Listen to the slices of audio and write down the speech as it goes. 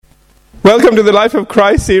Welcome to the Life of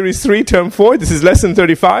Christ, Series 3, Term 4. This is Lesson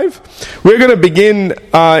 35. We're going to begin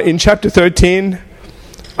in Chapter 13.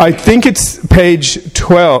 I think it's page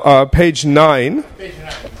 9.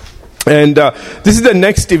 And this is the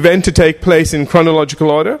next event to take place in chronological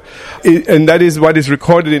order. And that is what is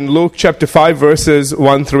recorded in Luke chapter 5, verses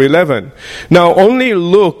 1 through 11. Now, only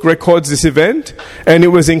Luke records this event, and it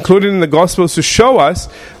was included in the Gospels to show us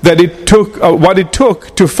that it took what it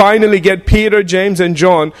took to finally get Peter, James, and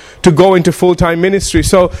John to go into full-time ministry.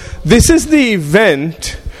 So this is the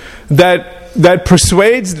event that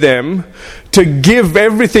persuades them to give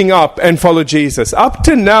everything up and follow Jesus. Up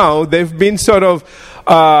to now, they've been sort of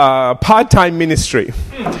part-time ministry.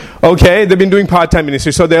 Okay, they've been doing part-time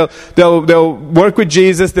ministry. So they'll work with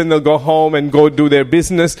Jesus, then they'll go home and go do their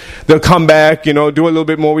business. They'll come back, do a little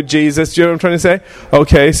bit more with Jesus. Do you know what I'm trying to say?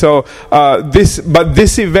 Okay, so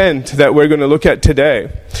this event that we're going to look at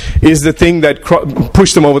today is the thing that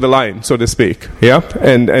pushed them over the line, so to speak. Yeah,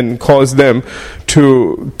 and caused them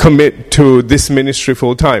to commit to this ministry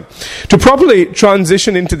full time. To properly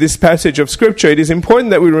transition into this passage of Scripture, it is important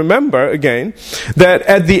that we remember again that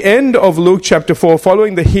at the end of Luke chapter 4,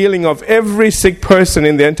 following the healing of every sick person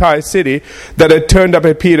in the entire city that had turned up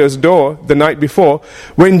at Peter's door the night before,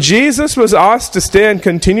 when Jesus was asked to stay and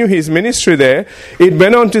continue his ministry there, it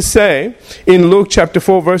went on to say in Luke chapter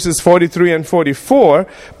 4 verses 43 and 44,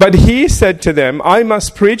 "But he said to them, I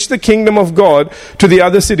must preach the kingdom of God to the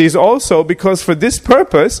other cities also, because for this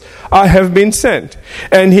purpose I have been sent."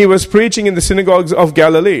 And he was preaching in the synagogues of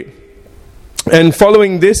Galilee. And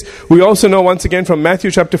following this, we also know once again from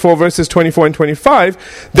Matthew chapter 4 verses 24 and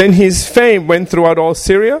 25, then his fame went throughout all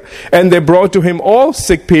Syria, and they brought to him all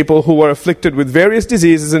sick people who were afflicted with various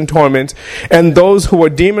diseases and torments, and those who were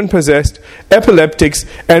demon-possessed, epileptics,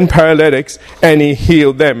 and paralytics, and he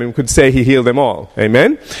healed them. And we could say he healed them all.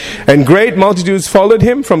 Amen? And great multitudes followed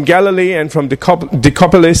him from Galilee and from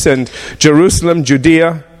Decapolis and Jerusalem,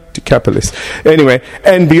 Judea, Decapolis, anyway,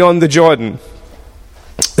 and beyond the Jordan.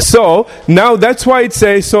 So, now that's why it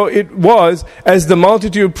says, so it was as the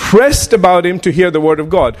multitude pressed about him to hear the word of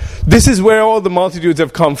God. This is where all the multitudes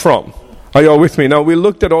have come from. Are you all with me? Now, we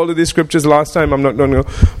looked at all of these scriptures last time. I'm not going to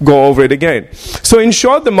go over it again. So, in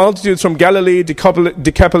short, the multitudes from Galilee,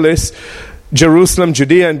 Decapolis, Jerusalem,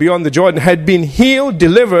 Judea, and beyond the Jordan had been healed,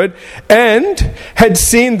 delivered, and had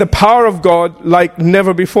seen the power of God like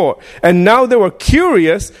never before. And now they were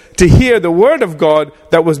curious to hear the word of God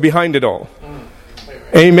that was behind it all.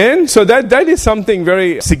 Amen. So that is something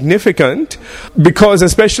very significant, because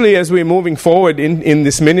especially as we're moving forward in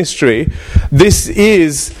this ministry, this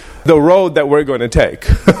is the road that we're going to take.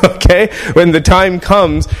 Okay? When the time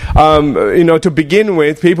comes, to begin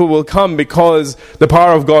with, people will come because the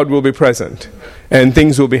power of God will be present. And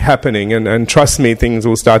things will be happening, and trust me, things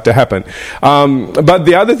will start to happen. But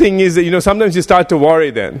the other thing is that, sometimes you start to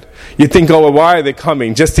worry then. You think, well, why are they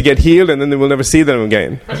coming? Just to get healed, and then we'll never see them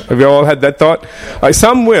again. Have you all had that thought?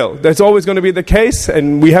 Some will. That's always going to be the case,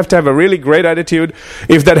 and we have to have a really great attitude.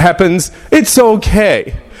 If that happens, it's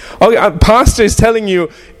okay. Okay, pastor is telling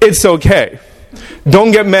you, it's okay.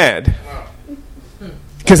 Don't get mad.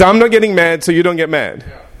 Because I'm not getting mad, so you don't get mad.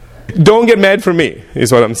 Don't get mad for me,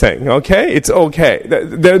 is what I'm saying. Okay? It's okay.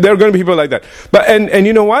 There are going to be people like that. But and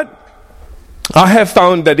you know what? I have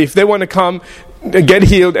found that if they want to come, get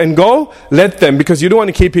healed, and go, let them, because you don't want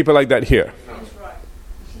to keep people like that here.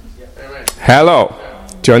 Hello.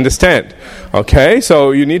 Do you understand? Okay?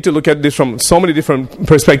 So you need to look at this from so many different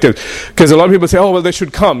perspectives. Because a lot of people say, oh, well, they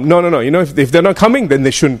should come. No. If they're not coming, then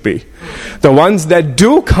they shouldn't be. The ones that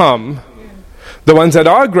do come, the ones that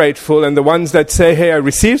are grateful, and the ones that say, hey, I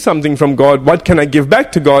received something from God, what can I give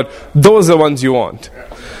back to God? Those are the ones you want.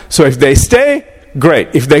 So if they stay,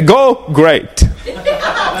 great. If they go, great.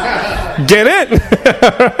 Get it?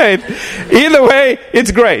 All right. Either way,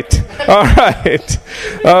 it's great. All right.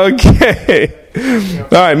 Okay. All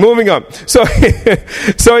right, moving on. So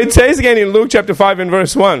it says again in Luke chapter 5 and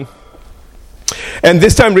verse 1. And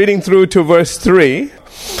this time reading through to verse 3.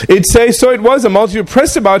 It says, so it was a multitude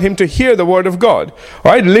pressed about him to hear the word of God.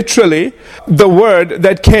 All right, literally, the word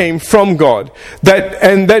that came from God.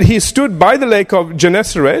 That he stood by the lake of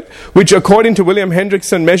Gennesaret, which according to William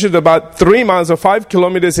Hendrickson measured about 3 miles or 5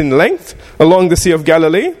 kilometers in length along the Sea of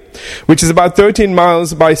Galilee, which is about 13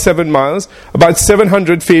 miles by 7 miles, about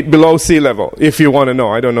 700 feet below sea level, if you want to know.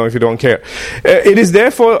 I don't know if you don't care. It is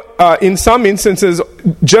therefore, in some instances,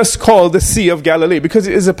 just called the Sea of Galilee, because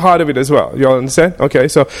it is a part of it as well. You all understand? Okay,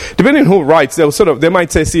 so depending on who writes, they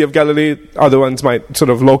might say Sea of Galilee, other ones might sort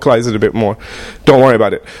of localize it a bit more. Don't worry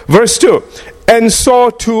about it. Verse 2, and saw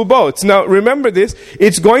 2 boats. Now remember this,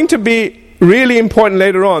 it's going to be really important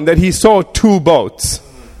later on that he saw 2 boats.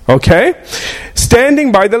 Okay?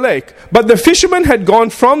 Standing by the lake. But the fishermen had gone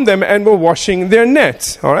from them and were washing their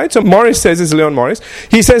nets. Alright? So Morris says, this is Leon Morris,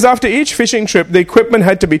 he says after each fishing trip, the equipment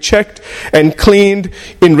had to be checked and cleaned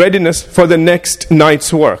in readiness for the next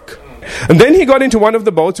night's work. And then he got into one of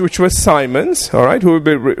the boats, which was Simon's, alright, who will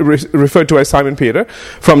be referred to as Simon Peter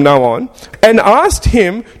from now on, and asked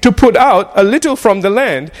him to put out a little from the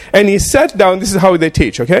land. And he sat down, this is how they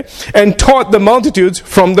teach, okay, and taught the multitudes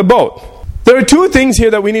from the boat. There are two things here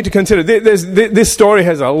that we need to consider. This story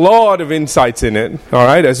has a lot of insights in it, all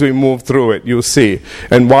right, as we move through it, you'll see,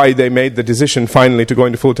 and why they made the decision finally to go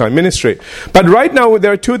into full-time ministry. But right now,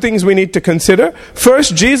 there are two things we need to consider.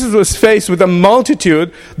 First, Jesus was faced with a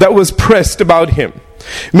multitude that was pressed about him,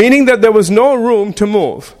 meaning that there was no room to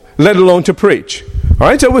move, let alone to preach. All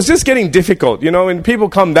right, so it was just getting difficult. You know, when people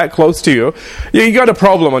come that close to you, you got a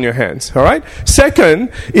problem on your hands. All right.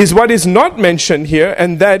 Second is what is not mentioned here,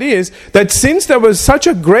 and that is that since there was such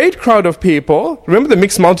a great crowd of people, remember the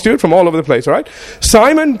mixed multitude from all over the place, right?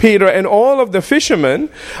 Simon Peter and all of the fishermen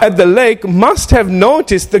at the lake must have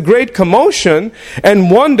noticed the great commotion and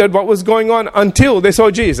wondered what was going on until they saw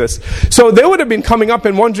Jesus. So they would have been coming up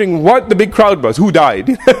and wondering what the big crowd was, who died.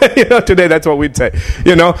 You know, today that's what we'd say.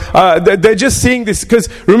 You know, they're just seeing this. Because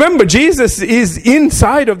remember, Jesus is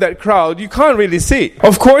inside of that crowd. You can't really see.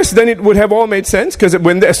 Of course, then it would have all made sense, because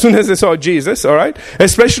as soon as they saw Jesus, all right,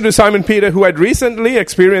 especially to Simon Peter, who had recently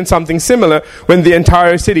experienced something similar when the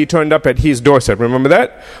entire city turned up at his doorstep. Remember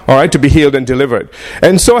that? All right, to be healed and delivered.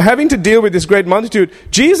 And so having to deal with this great multitude,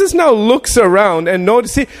 Jesus now looks around and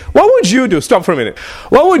notices, what would you do? Stop for a minute.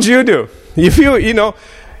 What would you do if you're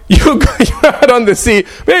out on the sea,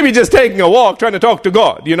 maybe just taking a walk, trying to talk to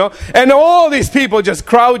God, you know, and all these people just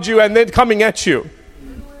crowd you and then coming at you.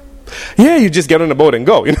 Yeah, you just get on a boat and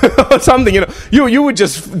go, you know, something, you know. You would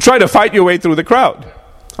just try to fight your way through the crowd.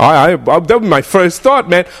 That would be my first thought,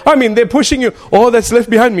 man. I mean, they're pushing you. All that's left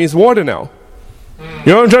behind me is water now.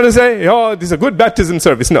 You know what I'm trying to say? Oh, this is a good baptism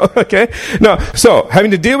service. No, okay? No. So,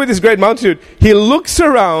 having to deal with this great multitude, he looks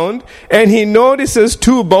around and he notices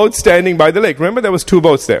two boats standing by the lake. Remember, there was two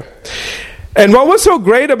boats there. And what was so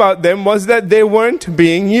great about them was that they weren't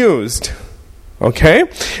being used. Okay?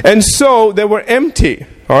 And so, they were empty.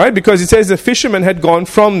 All right? Because it says the fishermen had gone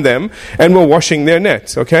from them and were washing their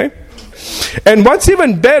nets. Okay? And what's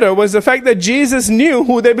even better was the fact that Jesus knew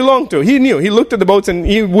who they belonged to. He knew. He looked at the boats and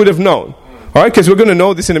he would have known. All right, because we're going to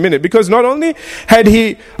know this in a minute. Because not only had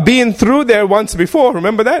he been through there once before,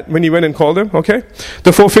 remember that? When he went and called them, okay?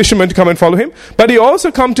 The 4 fishermen to come and follow him. But he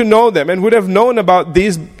also come to know them and would have known about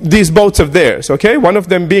these boats of theirs, okay? One of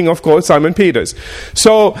them being, of course, Simon Peter's.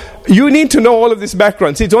 So you need to know all of this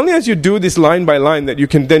background. See, it's only as you do this line by line that you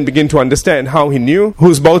can then begin to understand how he knew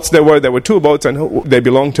whose boats there were. There were 2 boats and who they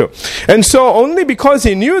belonged to. And so only because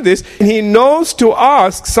he knew this, he knows to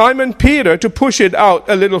ask Simon Peter to push it out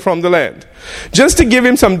a little from the land, just to give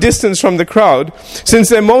him some distance from the crowd, since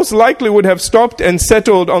they most likely would have stopped and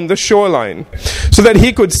settled on the shoreline, so that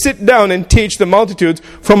he could sit down and teach the multitudes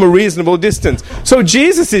from a reasonable distance. So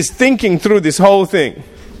Jesus is thinking through this whole thing.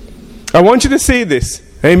 I want you to see this.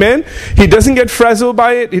 Amen? He doesn't get frazzled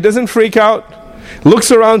by it. He doesn't freak out.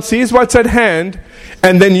 Looks around, sees what's at hand,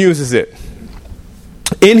 and then uses it.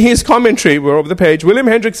 In his commentary, we're over the page, William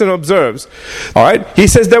Hendrickson observes, all right, he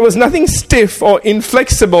says there was nothing stiff or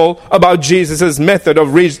inflexible about Jesus' method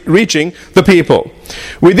of reaching the people.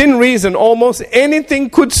 Within reason, almost anything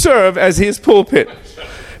could serve as his pulpit.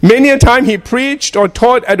 Many a time he preached or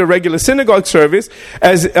taught at a regular synagogue service,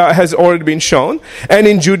 as has already been shown, and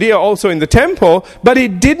in Judea also in the temple, but he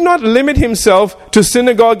did not limit himself to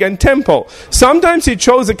synagogue and temple. Sometimes he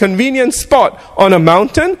chose a convenient spot on a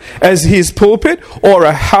mountain as his pulpit, or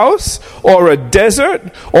a house, or a desert,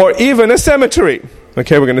 or even a cemetery.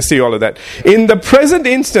 Okay, we're going to see all of that. In the present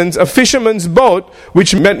instance, a fisherman's boat,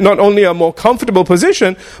 which meant not only a more comfortable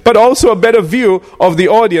position, but also a better view of the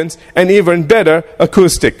audience and even better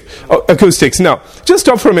acoustics. Now, just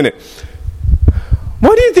stop for a minute.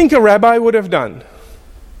 What do you think a rabbi would have done?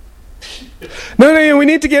 No, we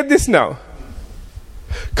need to get this now.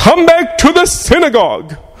 Come back to the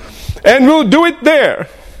synagogue, and we'll do it there.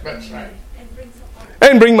 That's right.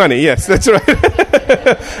 And bring money, yes, that's right.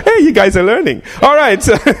 Hey, you guys are learning. All right.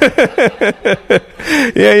 So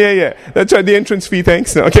yeah. That's right, the entrance fee,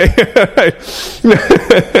 thanks. No, okay.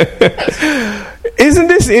 Isn't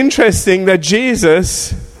this interesting that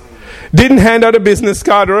Jesus didn't hand out a business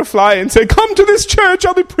card or a flyer and say, come to this church,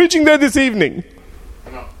 I'll be preaching there this evening.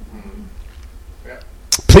 No. Yeah.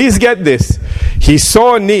 Please get this. He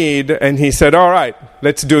saw a need and he said, all right,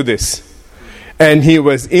 let's do this. And he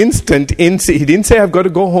was instant. He didn't say, I've got to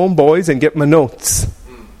go home, boys, and get my notes.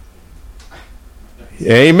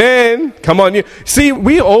 Amen. Come on. See,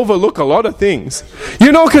 we overlook a lot of things.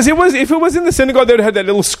 Because if it was in the synagogue, they would have that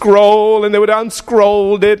little scroll, and they would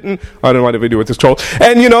unscroll it, and I don't know what they do with the scroll,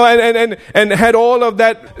 and and had all of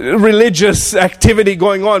that religious activity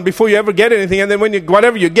going on before you ever get anything, and then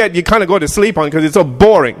whatever you get, you kind of go to sleep on because it's so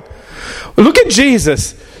boring. Look at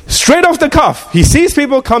Jesus. Straight off the cuff, he sees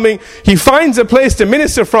people coming, he finds a place to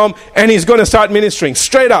minister from, and he's going to start ministering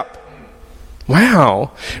straight up.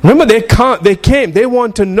 Wow. Remember, they came, they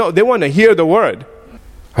want to know, they want to hear the word.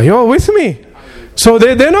 Are you all with me? So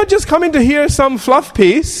they're not just coming to hear some fluff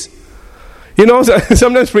piece.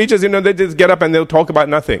 Sometimes preachers, they just get up and they'll talk about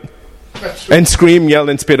nothing. And scream, yell,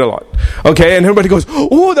 and spit a lot. Okay, and everybody goes,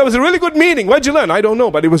 oh, that was a really good meeting. What'd you learn? I don't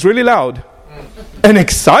know, but it was really loud. And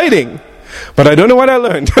exciting. But I don't know what I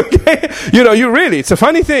learned. Okay? It's a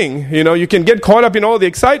funny thing. You can get caught up in all the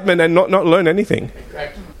excitement and not learn anything.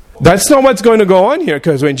 That's not what's going to go on here,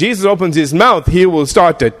 because when Jesus opens his mouth, he will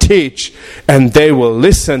start to teach, and they will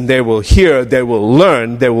listen, they will hear, they will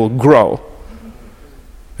learn, they will grow.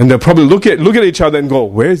 And they'll probably look at each other and go,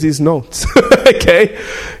 where's his notes? Okay?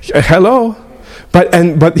 Hello?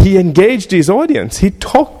 But he engaged his audience. He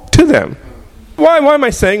talked to them. Why am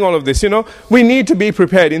I saying all of this? We need to be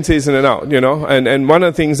prepared in season and out, And one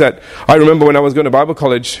of the things that I remember when I was going to Bible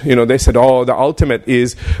college, they said, the ultimate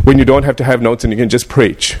is when you don't have to have notes and you can just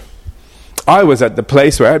preach. I was at the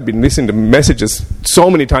place where I had been listening to messages so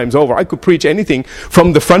many times over. I could preach anything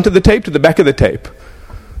from the front of the tape to the back of the tape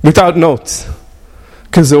without notes,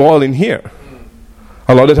 because they're all in here.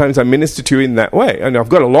 A lot of times I minister to you in that way, and I've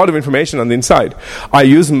got a lot of information on the inside. I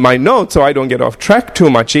use my notes so I don't get off track too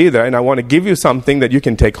much either, and I want to give you something that you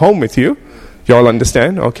can take home with you. You all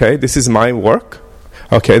understand? Okay, this is my work,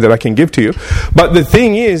 okay, that I can give to you. But the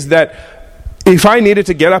thing is that if I needed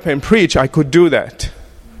to get up and preach, I could do that.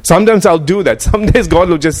 Sometimes I'll do that. Some days God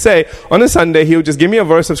will just say, on a Sunday, he'll just give me a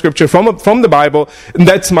verse of scripture from the Bible, and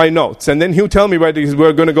that's my notes. And then he'll tell me where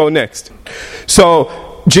we're going to go next.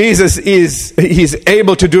 So Jesus he's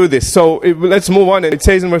able to do this. So let's move on. And it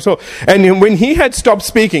says in verse 4, and when he had stopped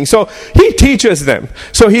speaking, so he teaches them.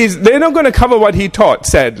 So they're not going to cover what he taught,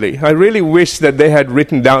 sadly. I really wish that they had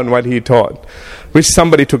written down what he taught. Wish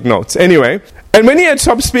somebody took notes. Anyway, and when he had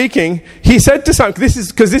stopped speaking, he said to Simon, this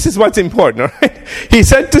is what's important, all right? He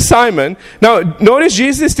said to Simon, now notice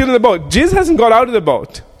Jesus is still in the boat. Jesus hasn't got out of the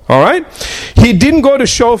boat, all right? He didn't go to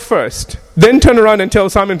shore first, then turn around and tell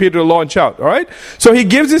Simon Peter to launch out, all right? So he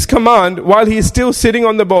gives this command while he's still sitting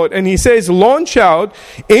on the boat, and he says, launch out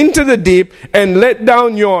into the deep and let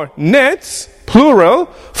down your nets, plural,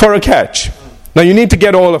 for a catch. Now you need to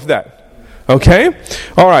get all of that, okay?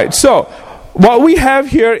 All right, so what we have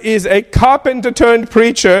here is a carpenter turned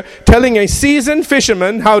preacher telling a seasoned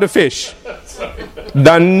fisherman how to fish.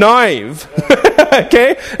 The knife.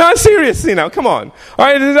 Okay? Now seriously now, come on.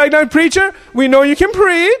 Alright, like that preacher, we know you can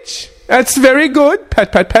preach. That's very good.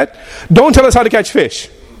 Pat, pat, pat. Don't tell us how to catch fish.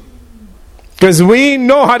 Because we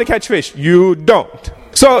know how to catch fish. You don't.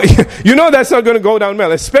 So, that's not going to go down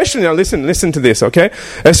well. Especially, now listen to this, okay?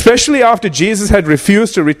 Especially after Jesus had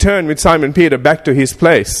refused to return with Simon Peter back to his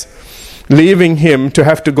place, leaving him to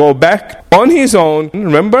have to go back on his own.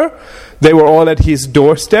 Remember? They were all at his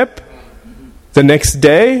doorstep the next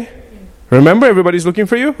day. Remember? Everybody's looking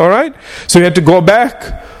for you, all right? So he had to go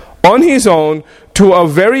back on his own to a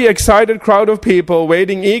very excited crowd of people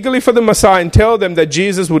waiting eagerly for the Messiah and tell them that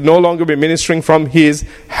Jesus would no longer be ministering from his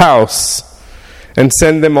house and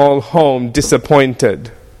send them all home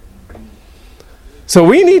disappointed. So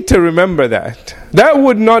we need to remember that. That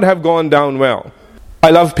would not have gone down well.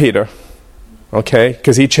 I love Peter. Okay,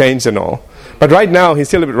 because he changed and all. But right now, he's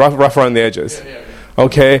still a bit rough around the edges.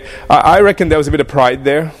 Okay, I reckon there was a bit of pride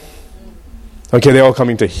there. Okay, they're all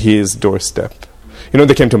coming to his doorstep.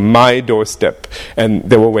 They came to my doorstep, and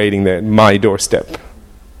they were waiting there at my doorstep.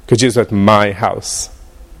 Because Jesus was at my house.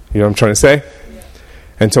 You know what I'm trying to say?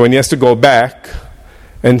 And so when he has to go back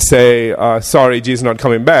and say, sorry, Jesus is not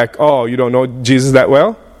coming back. Oh, you don't know Jesus that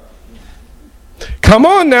well? Come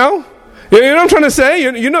on now. You know what I'm trying to say?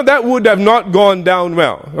 That would have not gone down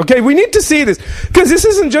well. Okay, we need to see this. Because this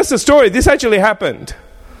isn't just a story. This actually happened.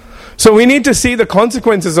 So we need to see the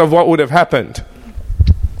consequences of what would have happened.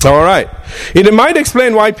 All right. It might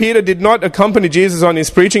explain why Peter did not accompany Jesus on his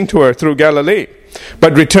preaching tour through Galilee,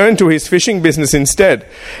 but returned to his fishing business instead.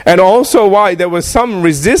 And also why there was some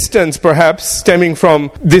resistance, perhaps, stemming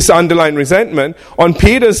from this underlying resentment on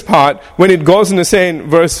Peter's part when it goes on to say in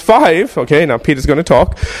verse 5, okay, now Peter's going to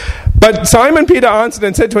talk. But Simon Peter answered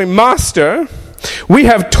and said to him, Master, we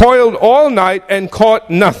have toiled all night and caught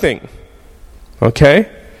nothing.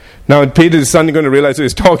 Okay? Now Peter is suddenly going to realize who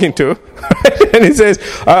he's talking to. And he says,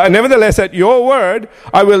 nevertheless, at your word,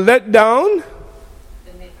 I will let down.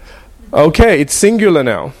 Okay, it's singular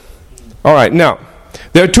now. All right, now,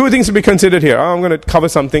 there are two things to be considered here. I'm going to cover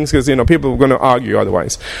some things because, people are going to argue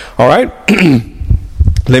otherwise. All right?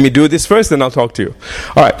 Let me do this first, then I'll talk to you.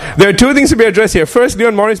 All right, there are two things to be addressed here. First,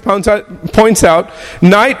 Leon Morris points out,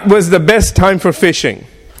 night was the best time for fishing.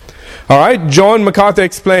 All right, John MacArthur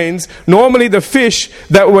explains, normally the fish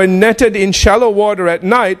that were netted in shallow water at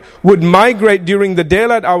night would migrate during the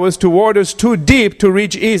daylight hours to waters too deep to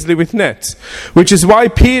reach easily with nets, which is why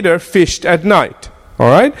Peter fished at night. All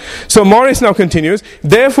right, so Morris now continues,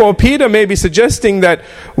 therefore Peter may be suggesting that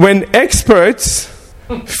when experts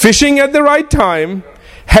fishing at the right time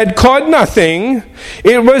had caught nothing,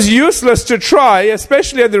 it was useless to try,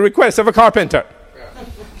 especially at the request of a carpenter.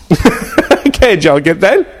 Okay, did y'all get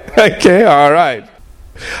that? Okay, all right.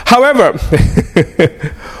 However,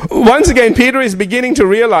 once again, Peter is beginning to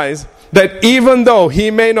realize that even though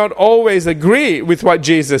he may not always agree with what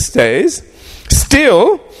Jesus says,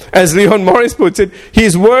 still, as Leon Morris puts it,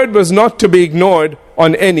 his word was not to be ignored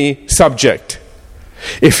on any subject.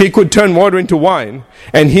 If he could turn water into wine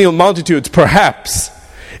and heal multitudes, perhaps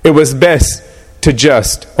it was best to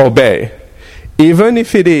just obey, even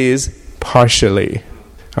if it is partially.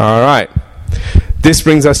 All right. This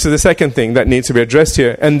brings us to the second thing that needs to be addressed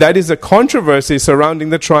here, and that is the controversy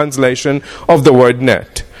surrounding the translation of the word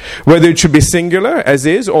net. Whether it should be singular, as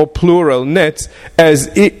is, or plural, nets, as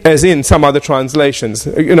in some other translations.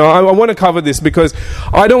 I want to cover this because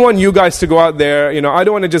I don't want you guys to go out there, I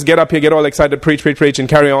don't want to just get up here, get all excited, preach, and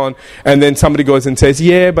carry on, and then somebody goes and says,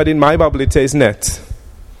 yeah, but in my Bible it says nets.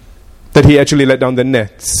 That he actually let down the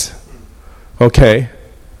nets. Okay?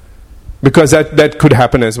 Because that could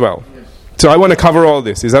happen as well. So I want to cover all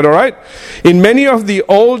this. Is that all right? In many of the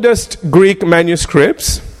oldest Greek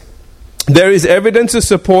manuscripts, there is evidence to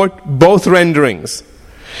support both renderings.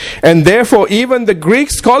 And therefore, even the Greek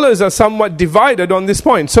scholars are somewhat divided on this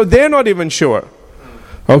point. So they're not even sure.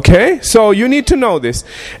 Okay? So you need to know this.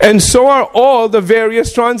 And so are all the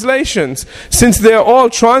various translations, since they're all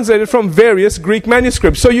translated from various Greek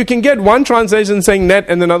manuscripts. So you can get one translation saying net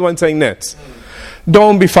and another one saying nets.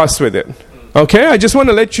 Don't be fussed with it. Okay, I just want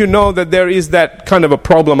to let you know that there is that kind of a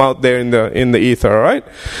problem out there in the ether, all right?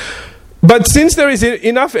 But since there is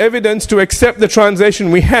enough evidence to accept the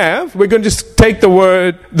translation we have, we're going to just take the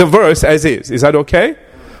verse as is. Is that okay?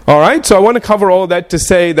 All right, so I want to cover all that to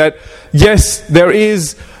say that, yes, there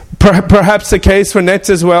is perhaps a case for nets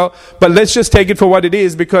as well, but let's just take it for what it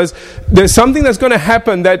is, because there's something that's going to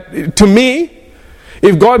happen that, to me,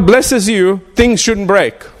 if God blesses you, things shouldn't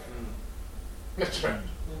break. That's right.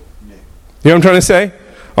 You know what I'm trying to say?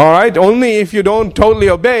 All right? Only if you don't totally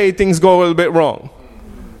obey, things go a little bit wrong.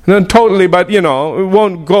 Not totally, but, it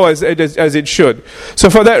won't go as it should. So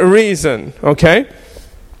for that reason, okay,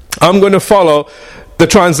 I'm going to follow the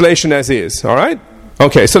translation as is. All right?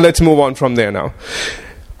 Okay, so let's move on from there now.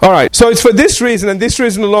 All right, so it's for this reason and this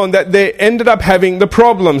reason alone that they ended up having the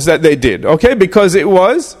problems that they did. Okay? Because it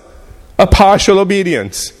was a partial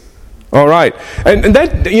obedience. All right? And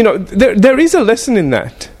that, there is a lesson in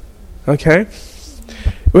that. Okay?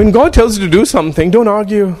 When God tells you to do something, don't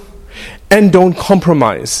argue and don't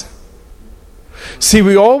compromise. See,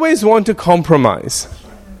 we always want to compromise.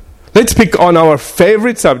 Let's pick on our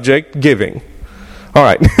favorite subject, giving. All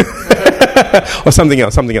right. Or something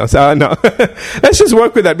else. No. Let's just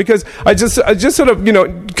work with that, because I just sort of,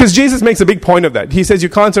 because Jesus makes a big point of that. He says you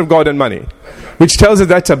can't serve God and money, which tells us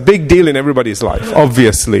that's a big deal in everybody's life.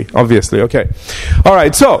 Obviously. Okay. All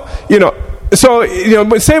right. So,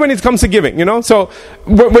 say when it comes to giving, so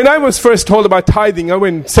when I was first told about tithing, I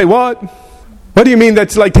went, say what? What do you mean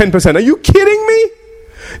that's like 10%? Are you kidding me?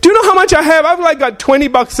 Do you know how much I have? I've got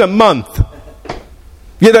 $20 a month.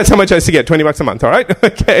 Yeah, that's how much I used to get, $20 a month, all right?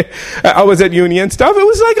 Okay. I was at uni and stuff. It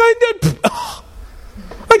was like I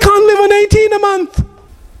can't live on 18 a month.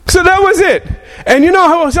 So that was it. And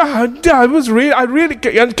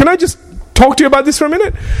can I just talk to you about this for a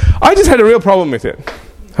minute? I just had a real problem with it.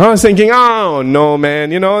 I was thinking, oh no, man,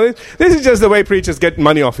 this is just the way preachers get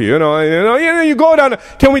money off you. You go down.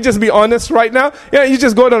 Can we just be honest right now? Yeah, you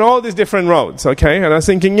just go down all these different roads, okay? And I was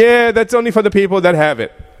thinking, yeah, that's only for the people that have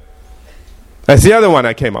it. That's the other one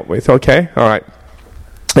I came up with. Okay, all right.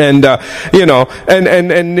 And I'm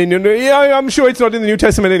sure it's not in the New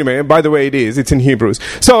Testament anyway. By the way, it is. It's in Hebrews.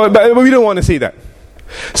 So, but we don't want to see that.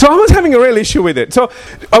 So I was having a real issue with it. So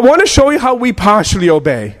I want to show you how we partially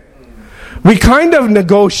obey. We kind of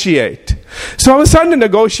negotiate. So I was starting to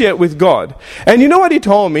negotiate with God. And you know what he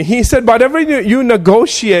told me? He said, whatever you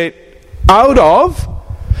negotiate out of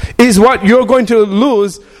is what you're going to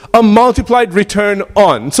lose a multiplied return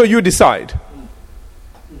on. So you decide.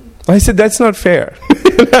 I said, that's not fair.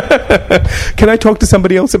 Can I talk to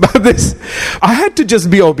somebody else about this? I had to just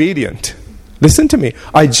be obedient. Listen to me.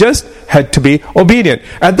 I just had to be obedient.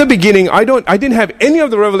 At the beginning, I didn't have any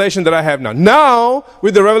of the revelation that I have now. Now,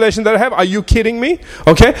 with the revelation that I have, are you kidding me?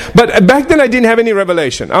 Okay? But back then, I didn't have any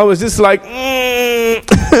revelation. I was just like,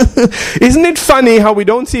 Isn't it funny how we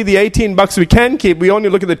don't see the $18 we can keep, we only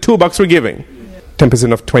look at the $2 we're giving?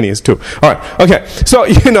 10% of 20 is 2. All right, okay. So,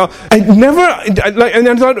 and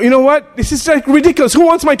I thought, you know what? This is like ridiculous. Who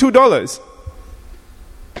wants my $2?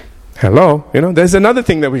 Hello? There's another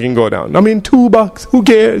thing that we can go down. I mean, $2. Who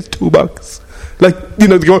cares? $2. Like, they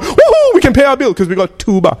go, woohoo, we can pay our bill because we got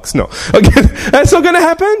 $2. No. Okay, that's not going to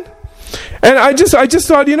happen. And I just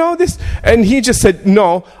thought, this. And he just said,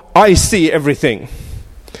 no, I see everything.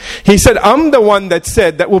 He said, I'm the one that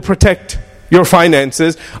said that will protect your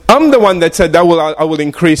finances. I'm the one that said that I will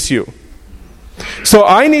increase you. So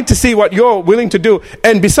I need to see what you're willing to do.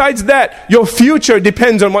 And besides that, your future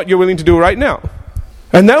depends on what you're willing to do right now.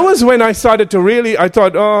 And that was when I started to I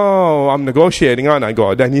thought, oh, I'm negotiating, aren't I,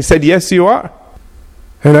 God? And he said, yes, you are.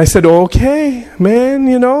 And I said, okay, man,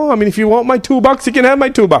 if you want my $2, you can have my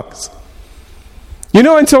 $2.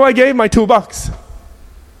 And so I gave my $2.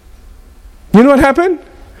 You know what happened?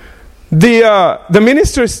 The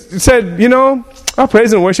minister said, our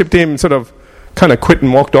praise and worship team sort of kind of quit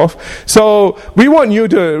and walked off. So we want you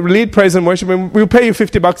to lead praise and worship, and we'll pay you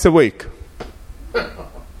 $50 a week.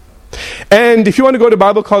 And if you want to go to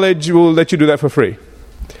Bible college, we'll let you do that for free.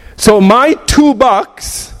 So my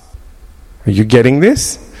 $2, are you getting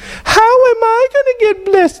this? How am I going to get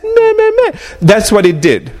blessed? That's what it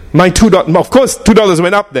did. My $2, of course, $2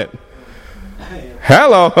 went up then.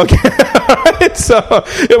 Hello, okay. So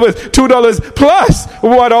it was $2 plus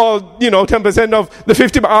what all 10% of the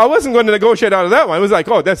 50. I wasn't going to negotiate out of that one. I was like,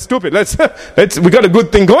 oh, that's stupid. We got a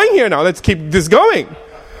good thing going here now. Let's keep this going.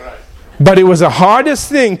 But it was the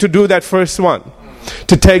hardest thing to do that first one,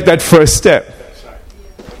 to take that first step.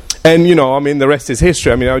 And the rest is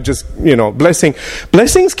history. I was just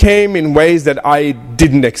blessings came in ways that I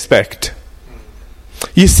didn't expect.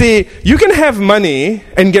 You see, you can have money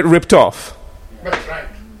and get ripped off. That's right.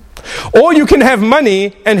 Or you can have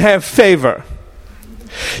money and have favor.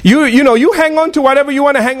 You hang on to whatever you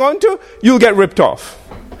want to hang on to, you'll get ripped off.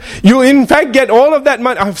 You in fact get all of that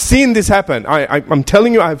money. I've seen this happen. I'm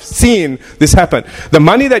telling you, I've seen this happen. The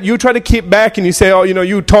money that you try to keep back and you say,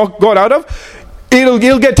 you talk God out of, it'll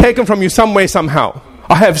get taken from you some way, somehow.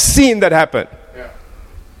 I have seen that happen. Yeah.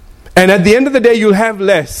 And at the end of the day, you'll have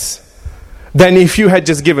less than if you had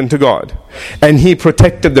just given to God. And He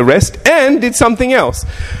protected the rest and did something else.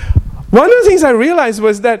 One of the things I realized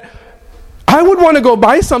was that I would want to go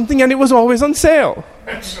buy something and it was always on sale.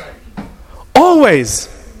 That's right. Always.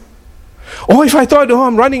 Or if I thought,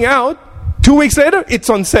 I'm running out, 2 weeks later, it's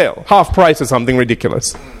on sale. Half price or something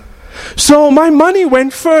ridiculous. So my money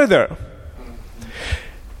went further.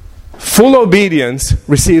 Full obedience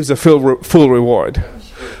receives a full reward.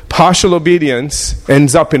 Partial obedience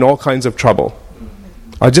ends up in all kinds of trouble.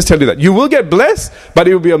 I'll just tell you that. You will get blessed, but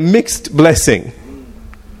it will be a mixed blessing.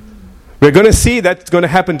 We're going to see that's going to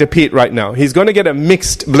happen to Pete right now. He's going to get a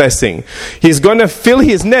mixed blessing. He's going to fill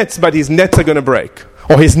his nets, but his nets are going to break.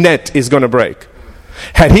 Or his net is going to break.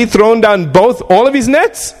 Had he thrown down all of his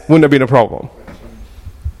nets, wouldn't have been a problem.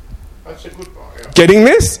 That's a good point. Yeah. Getting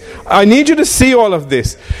this? I need you to see all of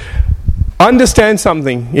this. Understand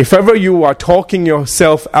something. If ever you are talking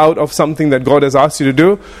yourself out of something that God has asked you to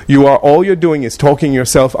do, all you're doing is talking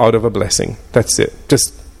yourself out of a blessing. That's it.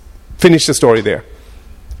 Just finish the story there.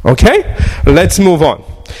 Okay? Let's move on.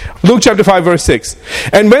 Luke chapter 5 verse 6.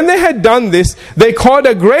 And when they had done this, they caught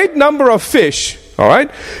a great number of fish. All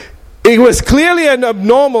right? It was clearly an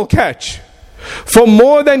abnormal catch, for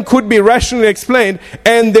more than could be rationally explained,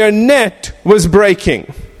 and their net was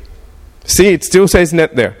breaking. See, it still says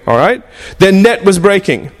net there, all right? Their net was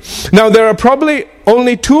breaking. Now, there are probably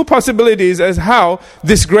only two possibilities as how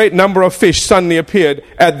this great number of fish suddenly appeared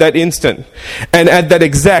at that instant and at that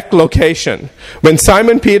exact location, when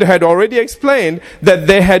Simon Peter had already explained that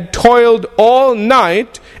they had toiled all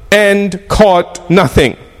night and caught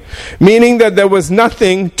nothing, meaning that there was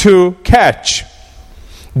nothing to catch.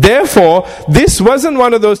 Therefore, this wasn't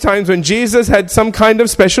one of those times when Jesus had some kind of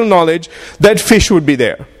special knowledge that fish would be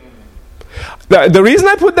there. The reason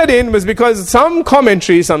I put that in was because some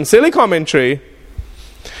silly commentary,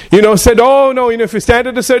 said, oh no, if you stand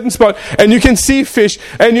at a certain spot and you can see fish,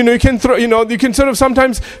 and you can throw, you can sort of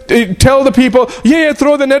sometimes tell the people, yeah,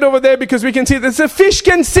 throw the net over there because we can see this. The fish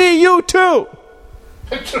can see you too.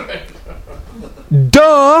 That's right.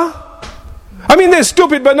 Duh. I mean, they're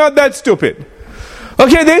stupid, but not that stupid.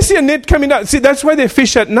 Okay, they see a net coming out. See, that's why they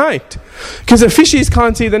fish at night. Because the fishies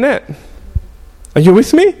can't see the net. Are you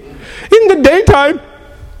with me? In the daytime,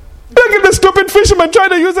 look at the stupid fisherman trying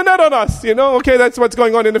to use a net on us. Okay, that's what's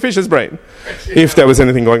going on in the fish's brain. If there was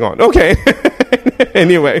anything going on. Okay.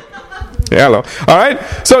 Anyway. Hello. All right?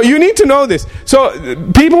 So you need to know this. So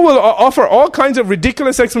people will offer all kinds of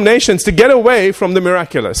ridiculous explanations to get away from the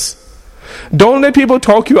miraculous. Don't let people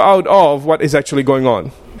talk you out of what is actually going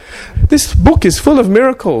on. This book is full of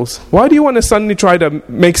miracles. Why do you want to suddenly try to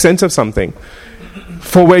make sense of something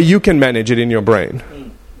for where you can manage it in your brain?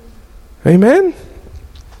 Amen?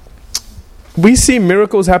 We see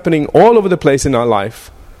miracles happening all over the place in our life.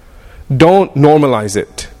 Don't normalize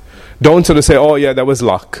it. Don't sort of say, oh yeah, that was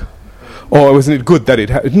luck. Or wasn't it good that it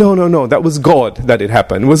happened? No. That was God that it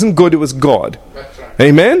happened. It wasn't good, it was God. That's right.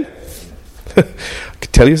 Amen? I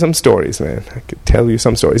could tell you some stories, man. I could tell you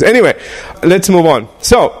some stories. Anyway, let's move on.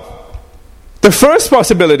 So, the first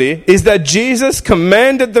possibility is that Jesus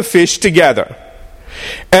commanded the fish to gather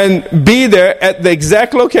and be there at the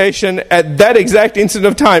exact location at that exact instant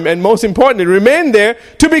of time, and most importantly, remain there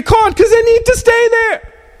to be caught because they need to stay there.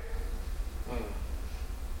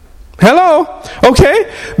 Hello?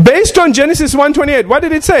 Okay? Based on Genesis 1:28, what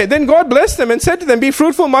did it say? Then God blessed them and said to them, be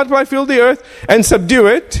fruitful, multiply, fill the earth, and subdue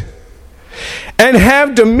it, and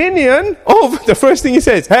have dominion over, the first thing he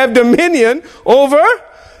says, have dominion over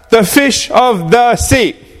the fish of the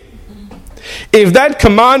sea. If that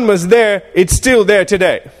command was there, it's still there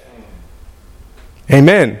today.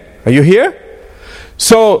 Amen. Are you here?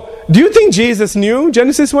 So, do you think Jesus knew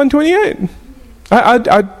Genesis 1:28?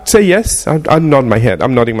 I'd say yes. I'd nod my head.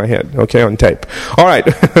 I'm nodding my head, okay, on tape. All right.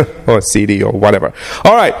 Or CD or whatever.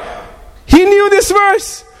 All right. He knew this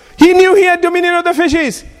verse. He knew he had dominion of the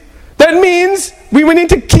fishes. That means we need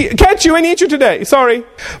to catch you and eat you today. Sorry.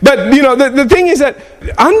 But, the thing is that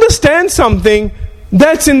understand something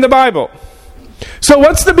that's in the Bible. So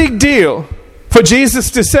what's the big deal for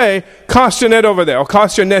Jesus to say, cast your net over there or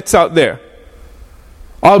cast your nets out there?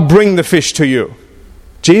 I'll bring the fish to you.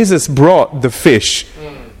 Jesus brought the fish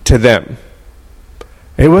to them.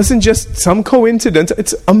 It wasn't just some coincidence.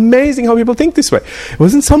 It's amazing how people think this way. It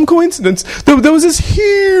wasn't some coincidence. There was this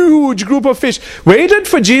huge group of fish. Waited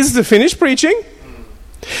for Jesus to finish preaching.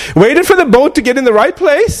 Waited for the boat to get in the right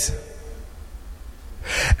place.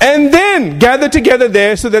 And then gathered together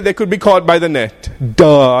there so that they could be caught by the net.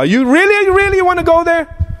 Duh. You really want to go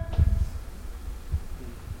there?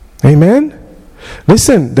 Amen?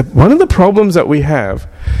 Listen, one of the problems that we have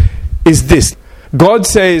is this. God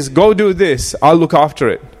says, go do this, I'll look after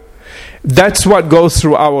it. That's what goes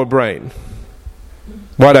through our brain.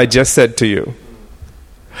 What I just said to you.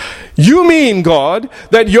 You mean, God,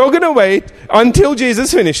 that you're going to wait until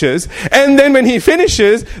Jesus finishes, and then when he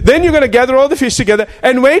finishes, then you're going to gather all the fish together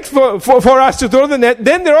and wait for us to throw the net,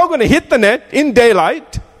 then they're all going to hit the net in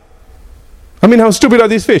daylight. I mean, how stupid are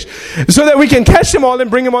these fish? So that we can catch them all and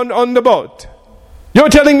bring them on the boat. You're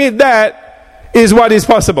telling me that is what is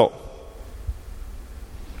possible.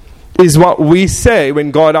 Is what we say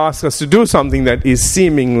when God asks us to do something that is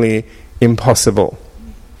seemingly impossible.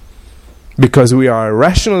 Because we are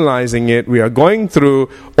rationalizing it, we are going through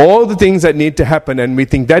all the things that need to happen, and we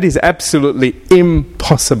think that is absolutely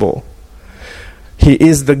impossible. He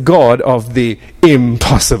is the God of the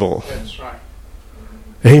impossible. That's right.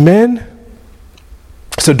 Amen?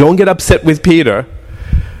 So don't get upset with Peter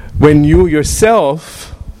when you yourself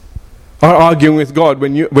are arguing with God,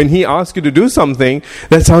 when he asks you to do something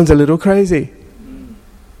that sounds a little crazy.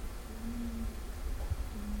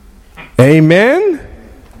 Amen?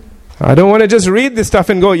 I don't want to just read this stuff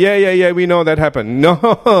and go, yeah, we know that happened.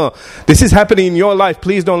 No, this is happening in your life.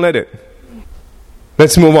 Please don't let it.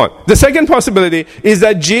 Let's move on. The second possibility is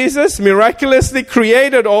that Jesus miraculously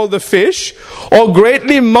created all the fish or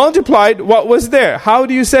greatly multiplied what was there. How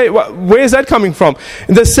do you say, where is that coming from?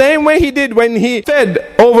 In the same way he did when he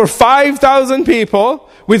fed over 5,000 people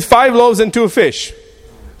with 5 loaves and 2 fish.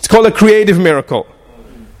 It's called a creative miracle.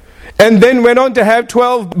 And then went on to have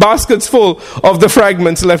 12 baskets full of the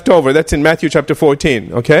fragments left over. That's in Matthew chapter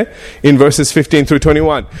 14, okay? In verses 15 through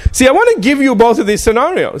 21. See, I want to give you both of these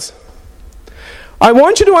scenarios. I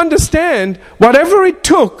want you to understand, whatever it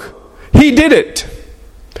took, he did it.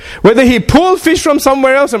 Whether he pulled fish from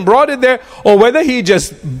somewhere else and brought it there, or whether he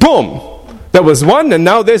just, boom, there was 1 and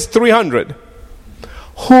now there's 300.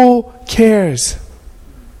 Who cares?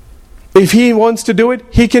 If he wants to do it,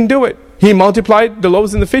 he can do it. He multiplied the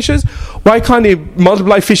loaves and the fishes. Why can't he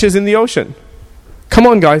multiply fishes in the ocean? Come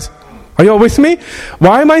on, guys. Are you all with me?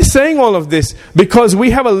 Why am I saying all of this? Because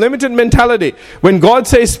we have a limited mentality. When God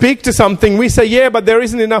says speak to something, we say, yeah, but there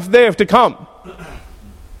isn't enough there to come.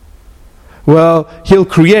 Well, He'll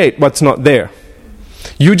create what's not there.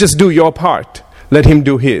 You just do your part. Let Him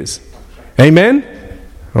do His. Amen?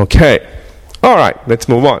 Okay. All right, let's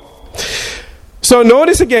move on. So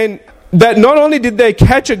notice again that not only did they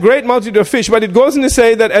catch a great multitude of fish, but it goes on to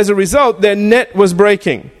say that as a result, their net was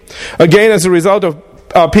breaking. Again, as a result of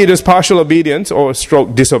Peter's partial obedience or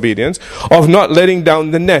stroke disobedience of not letting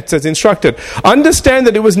down the nets as instructed. Understand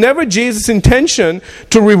that it was never Jesus' intention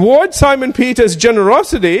to reward Simon Peter's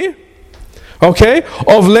generosity, okay,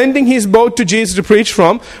 of lending his boat to Jesus to preach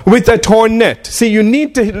from with a torn net. See, you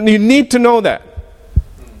need to know that.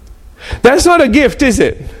 That's not a gift, is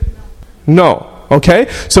it? No. Okay?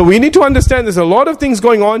 So we need to understand there's a lot of things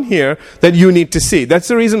going on here that you need to see. That's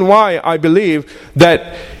the reason why I believe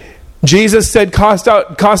that Jesus said, cast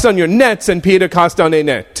down your nets, and Peter cast down a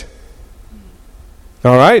net.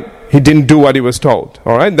 All right? He didn't do what he was told.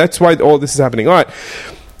 All right? That's why all this is happening. All right.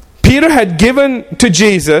 Peter had given to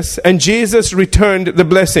Jesus, and Jesus returned the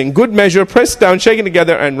blessing. Good measure, pressed down, shaken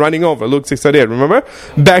together, and running over. Luke 6:38, remember?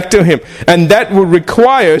 Back to him. And that would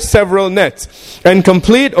require several nets and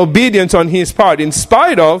complete obedience on his part, in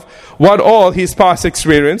spite of what all his past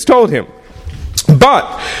experience told him.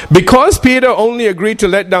 But because Peter only agreed to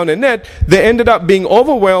let down a net, they ended up being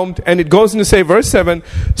overwhelmed, and it goes on to say, verse 7,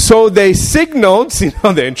 so they signaled, see,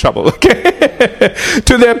 now they're in trouble, okay,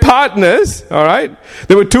 to their partners, all right?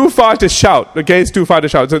 They were too far to shout, okay, it's too far to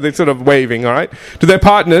shout, so they're sort of waving, all right? To their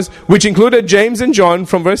partners, which included James and John,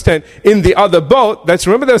 from verse 10, in the other boat,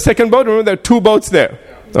 remember the second boat, remember there are two boats there.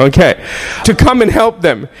 Okay, to come and help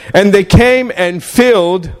them. And they came and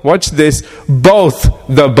filled, watch this, both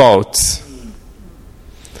the boats,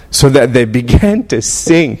 so that they began to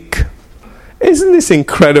sink. Isn't this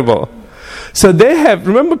incredible? So they have,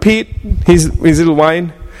 remember Pete, his little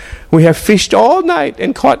wine? We have fished all night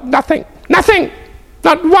and caught nothing. Nothing!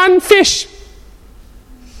 Not one fish!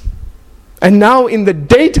 And now in the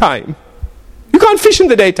daytime, you can't fish in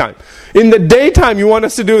the daytime. In the daytime you want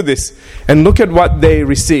us to do this. And look at what they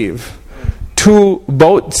receive. 2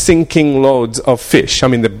 boat sinking loads of fish. I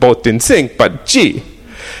mean, the boat didn't sink, but gee,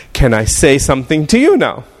 can I say something to you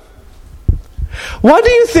now? What do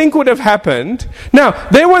you think would have happened? Now,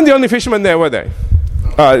 they weren't the only fishermen there, were they?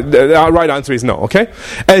 The right answer is no, okay?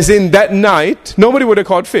 As in that night, nobody would have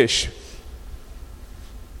caught fish.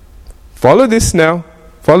 Follow this now.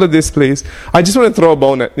 Follow this, please. I just want to throw a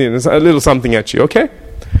bone at you, a little something at you, okay?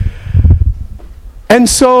 And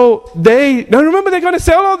so now remember, they're going to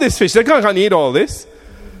sell all this fish. They can't eat all this.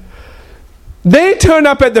 They turn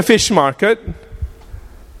up at the fish market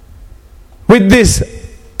with this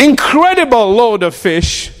incredible load of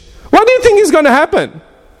fish. What do you think is going to happen?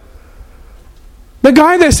 The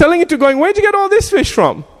guy they're selling it to going, where'd you get all this fish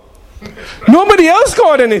from? Nobody else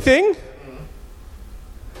caught anything.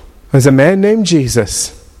 There's a man named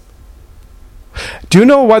Jesus. Do you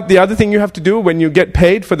know what the other thing you have to do when you get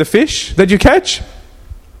paid for the fish that you catch?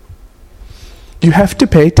 You have to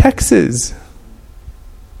pay taxes.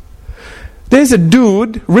 There's a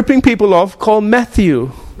dude ripping people off called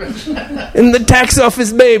Matthew in the tax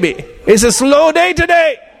office, baby. It's a slow day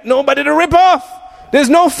today. Nobody to rip off. There's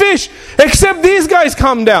no fish except these guys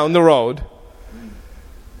come down the road.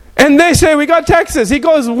 And they say, we got taxes. He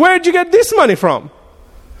goes, where'd you get this money from?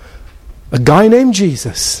 A guy named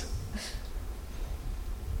Jesus.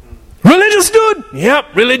 Religious dude.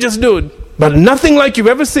 Yep, religious dude. But nothing like you've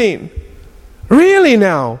ever seen. Really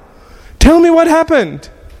now? Tell me what happened.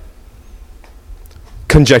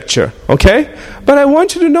 Conjecture, okay? But I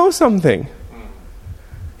want you to know something.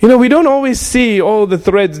 You know, we don't always see all the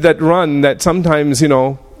threads that run that sometimes,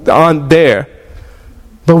 aren't there.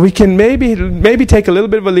 But we can maybe take a little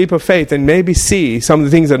bit of a leap of faith and maybe see some of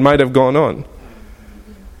the things that might have gone on.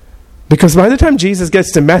 Because by the time Jesus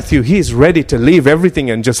gets to Matthew, he's ready to leave everything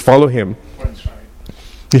and just follow him. That's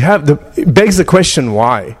right. It begs the question,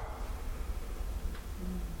 why?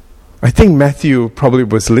 I think Matthew probably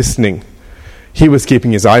was listening. He was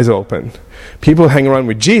keeping his eyes open. People hang around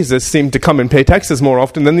with Jesus seem to come and pay taxes more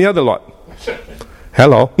often than the other lot.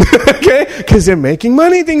 Hello. Okay? Because they're making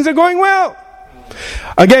money. Things are going well.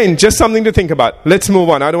 Again, just something to think about. Let's move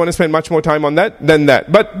on. I don't want to spend much more time on that than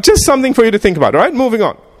that. But just something for you to think about. All right? Moving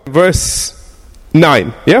on. Verse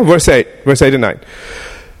 9. Yeah? Verse 8. Verse 8 and 9.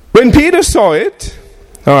 When Peter saw it,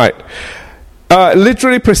 all right,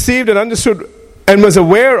 literally perceived and understood and was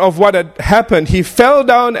aware of what had happened, he fell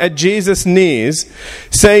down at Jesus' knees,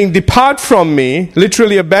 saying, depart from me,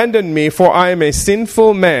 literally abandon me, for I am a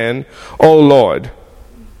sinful man, O Lord.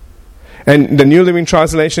 And the New Living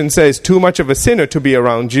Translation says, too much of a sinner to be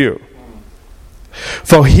around you.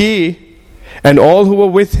 For he and all who were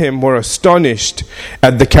with him were astonished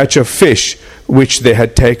at the catch of fish which they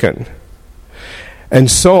had taken. And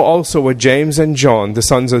so also were James and John, the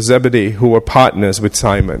sons of Zebedee, who were partners with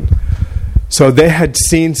Simon. So they had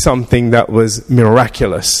seen something that was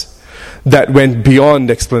miraculous, that went beyond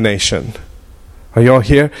explanation. Are you all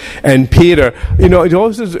here? And Peter,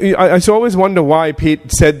 I always wonder why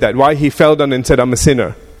Pete said that, why he fell down and said, I'm a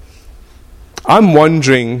sinner. I'm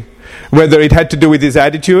wondering whether it had to do with his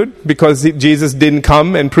attitude, because Jesus didn't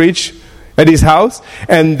come and preach at his house,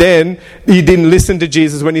 and then he didn't listen to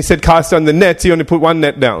Jesus when he said cast down the nets. He only put one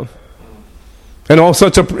net down, and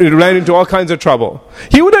it ran into all kinds of trouble.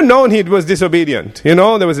 He would have known he was disobedient. There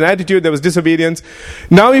was an attitude, there was disobedience.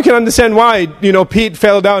 Now you can understand why Pete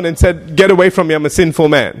fell down and said, get away from me, I'm a sinful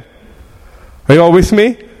man. Are you all with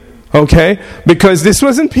me? Okay, because this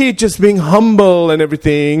wasn't Pete just being humble and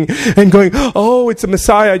everything and going, oh, it's a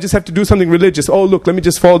Messiah, I just have to do something religious. Oh, look, let me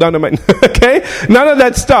just fall down on my... Okay, none of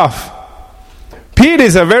that stuff. Pete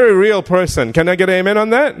is a very real person. Can I get an amen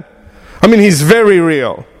on that? I mean, he's very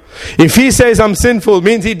real. If he says I'm sinful, it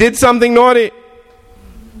means he did something naughty.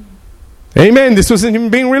 Amen. This wasn't him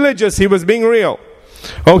being religious. He was being real.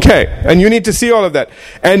 Okay, and you need to see all of that.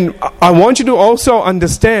 And I want you to also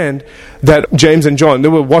understand that James and John, they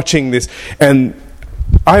were watching this, and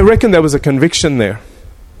I reckon there was a conviction there.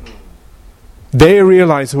 They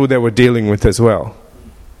realized who they were dealing with as well.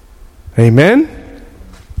 Amen?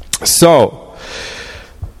 So,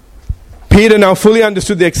 Peter now fully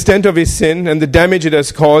understood the extent of his sin and the damage it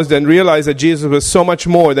has caused, and realized that Jesus was so much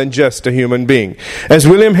more than just a human being. As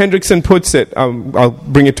William Hendrickson puts it, I'll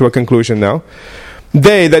bring it to a conclusion now.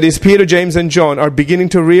 They, that is Peter, James, and John, are beginning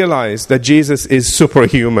to realize that Jesus is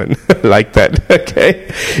superhuman. Like that, okay?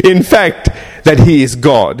 In fact, that he is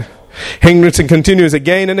God. Hendrickson continues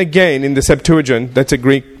again and again in the Septuagint, that's a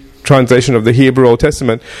Greek translation of the Hebrew Old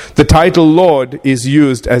Testament, the title Lord is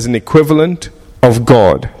used as an equivalent of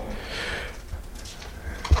God.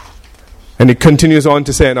 And it continues on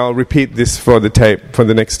to say, and I'll repeat this for the tape for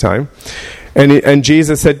the next time. And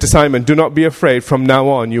Jesus said to Simon, do not be afraid, from now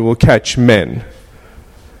on you will catch men.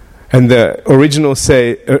 And the original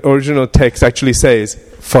text actually says,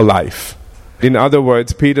 for life. In other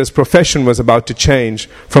words, Peter's profession was about to change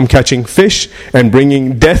from catching fish and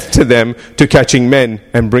bringing death to them to catching men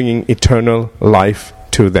and bringing eternal life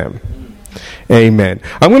to them. Amen.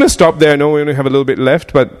 I'm going to stop there. I know we only have a little bit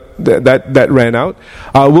left, but that ran out.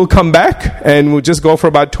 We'll come back and we'll just go for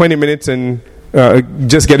about 20 minutes and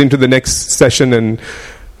just get into the next session and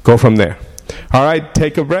go from there. All right,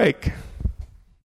 take a break.